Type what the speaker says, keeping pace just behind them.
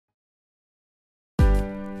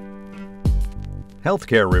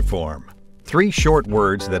Healthcare reform. 3 short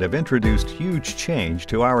words that have introduced huge change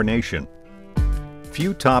to our nation.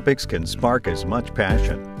 Few topics can spark as much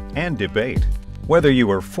passion and debate. Whether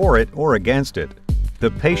you are for it or against it,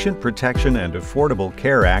 the Patient Protection and Affordable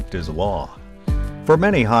Care Act is law. For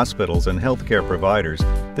many hospitals and healthcare providers,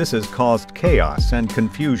 this has caused chaos and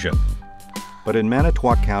confusion. But in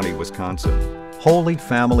Manitowoc County, Wisconsin, Holy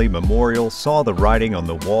Family Memorial saw the writing on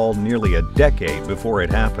the wall nearly a decade before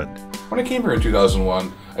it happened. When I came here in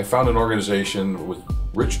 2001, I found an organization with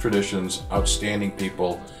rich traditions, outstanding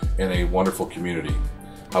people, and a wonderful community.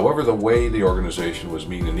 However, the way the organization was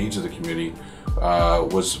meeting the needs of the community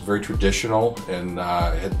was very traditional and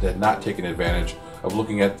had not taken advantage of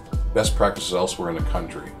looking at best practices elsewhere in the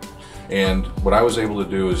country. And what I was able to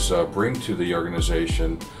do is bring to the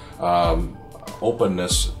organization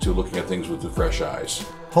openness to looking at things with the fresh eyes.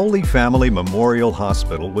 Holy Family Memorial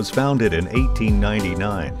Hospital was founded in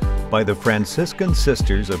 1899 by the Franciscan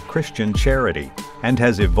Sisters of Christian Charity and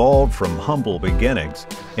has evolved from humble beginnings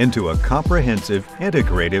into a comprehensive,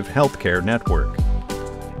 integrative healthcare network.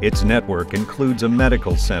 Its network includes a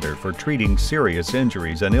medical center for treating serious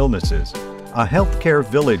injuries and illnesses, a healthcare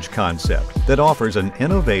village concept that offers an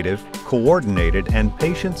innovative, coordinated, and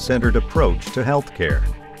patient-centered approach to healthcare,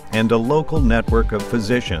 and a local network of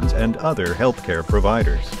physicians and other healthcare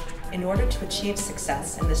providers. In order to achieve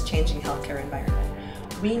success in this changing healthcare environment,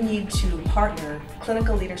 we need to partner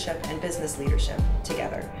clinical leadership and business leadership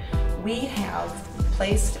together. We have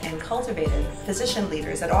placed and cultivated physician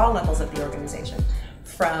leaders at all levels of the organization,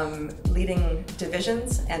 from leading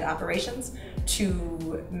divisions and operations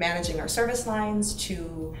to managing our service lines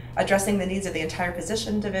to addressing the needs of the entire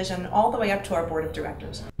physician division, all the way up to our board of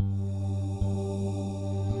directors.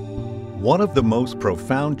 One of the most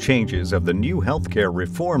profound changes of the new healthcare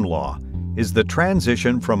reform law is the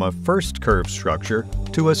transition from a first curve structure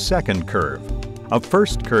to a second curve. A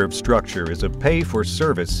first curve structure is a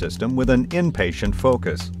pay-for-service system with an inpatient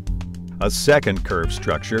focus. A second curve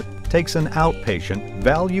structure takes an outpatient,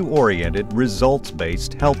 value-oriented,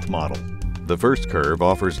 results-based health model. The first curve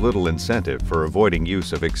offers little incentive for avoiding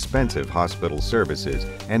use of expensive hospital services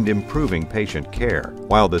and improving patient care,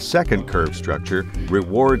 while the second curve structure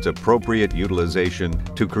rewards appropriate utilization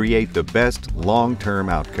to create the best long-term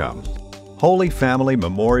outcome. Holy Family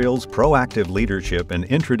Memorial's proactive leadership in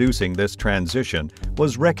introducing this transition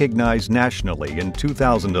was recognized nationally in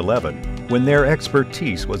 2011 when their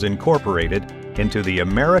expertise was incorporated into the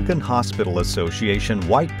American Hospital Association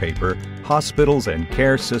White Paper, Hospitals and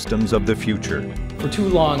Care Systems of the Future. For too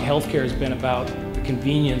long, healthcare has been about the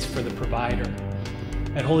convenience for the provider.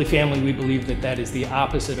 At Holy Family, we believe that that is the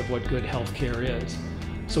opposite of what good healthcare is.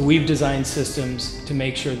 So we've designed systems to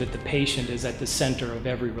make sure that the patient is at the center of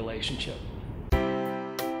every relationship.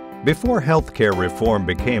 Before healthcare reform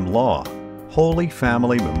became law, Holy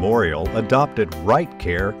Family Memorial adopted right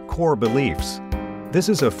care core beliefs. This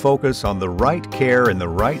is a focus on the right care in the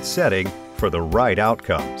right setting for the right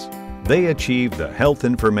outcomes. They achieved the Health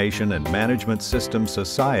Information and Management System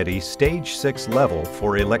Society Stage 6 level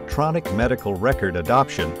for electronic medical record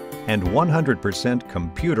adoption and 100%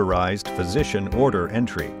 computerized physician order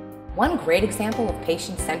entry. One great example of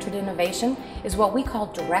patient-centered innovation is what we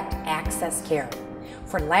call direct access care.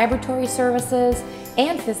 For laboratory services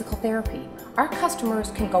and physical therapy, our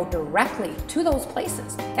customers can go directly to those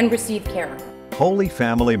places and receive care. Holy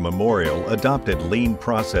Family Memorial adopted lean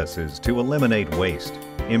processes to eliminate waste,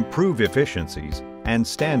 improve efficiencies, and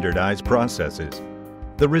standardize processes.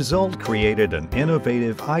 The result created an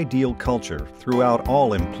innovative, ideal culture throughout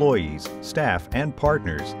all employees, staff, and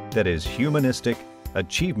partners that is humanistic,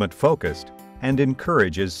 achievement-focused, and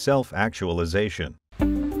encourages self-actualization.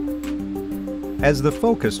 As the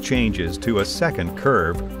focus changes to a second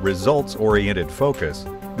curve, results-oriented focus,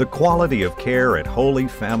 the quality of care at Holy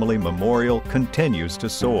Family Memorial continues to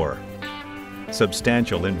soar.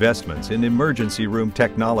 Substantial investments in emergency room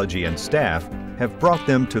technology and staff have brought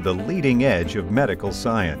them to the leading edge of medical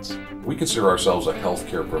science. We consider ourselves a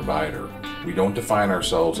healthcare provider. We don't define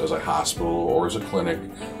ourselves as a hospital or as a clinic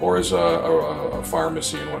or as a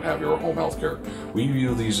pharmacy and what have you, or home health care. We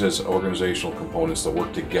view these as organizational components that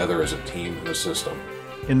work together as a team in a system.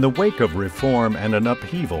 In the wake of reform and an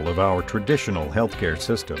upheaval of our traditional healthcare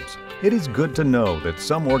systems, it is good to know that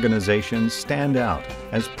some organizations stand out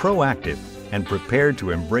as proactive and prepared to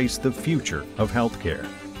embrace the future of healthcare.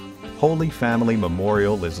 Holy Family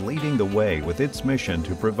Memorial is leading the way with its mission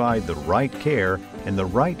to provide the right care in the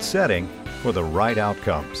right setting for the right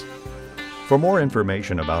outcomes. For more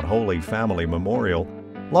information about Holy Family Memorial,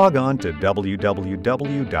 log on to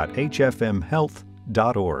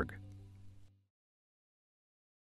www.hfmhealth.org.